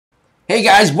Hey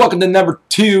guys, welcome to number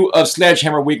 2 of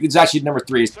Sledgehammer Week. It's actually number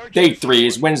 3. It's day 3.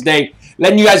 It's Wednesday.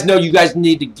 Letting you guys know you guys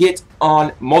need to get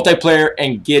on multiplayer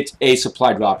and get a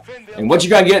supply drop. And what you're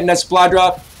going to get in that supply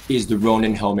drop is the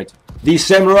Ronin helmet. The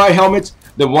samurai helmet,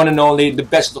 the one and only, the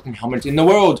best looking helmet in the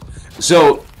world.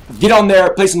 So get on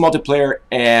there, play some multiplayer,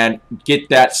 and get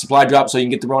that supply drop so you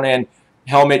can get the Ronin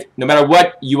helmet. No matter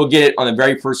what, you will get it on the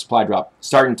very first supply drop.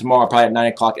 Starting tomorrow, probably at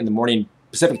 9 o'clock in the morning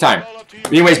Pacific time.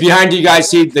 But anyways, behind you guys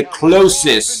see the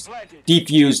closest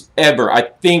defuse ever. I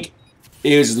think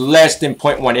it was less than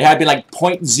 0.1. It had been like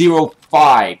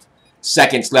 0.05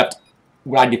 seconds left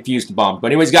when I defused the bomb. But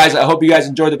anyways, guys, I hope you guys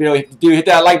enjoyed the video. If you do, hit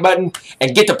that like button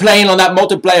and get to playing on that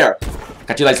multiplayer.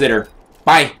 Catch you guys later.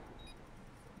 Bye.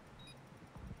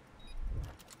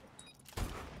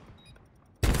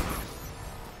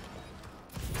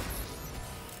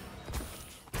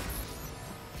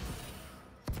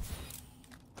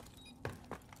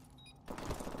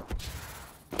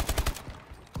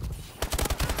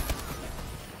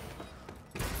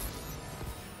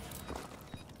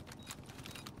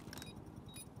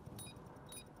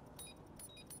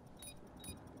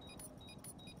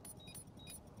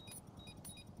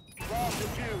 Bomb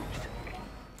defused.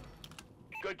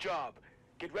 Good job.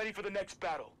 Get ready for the next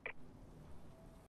battle.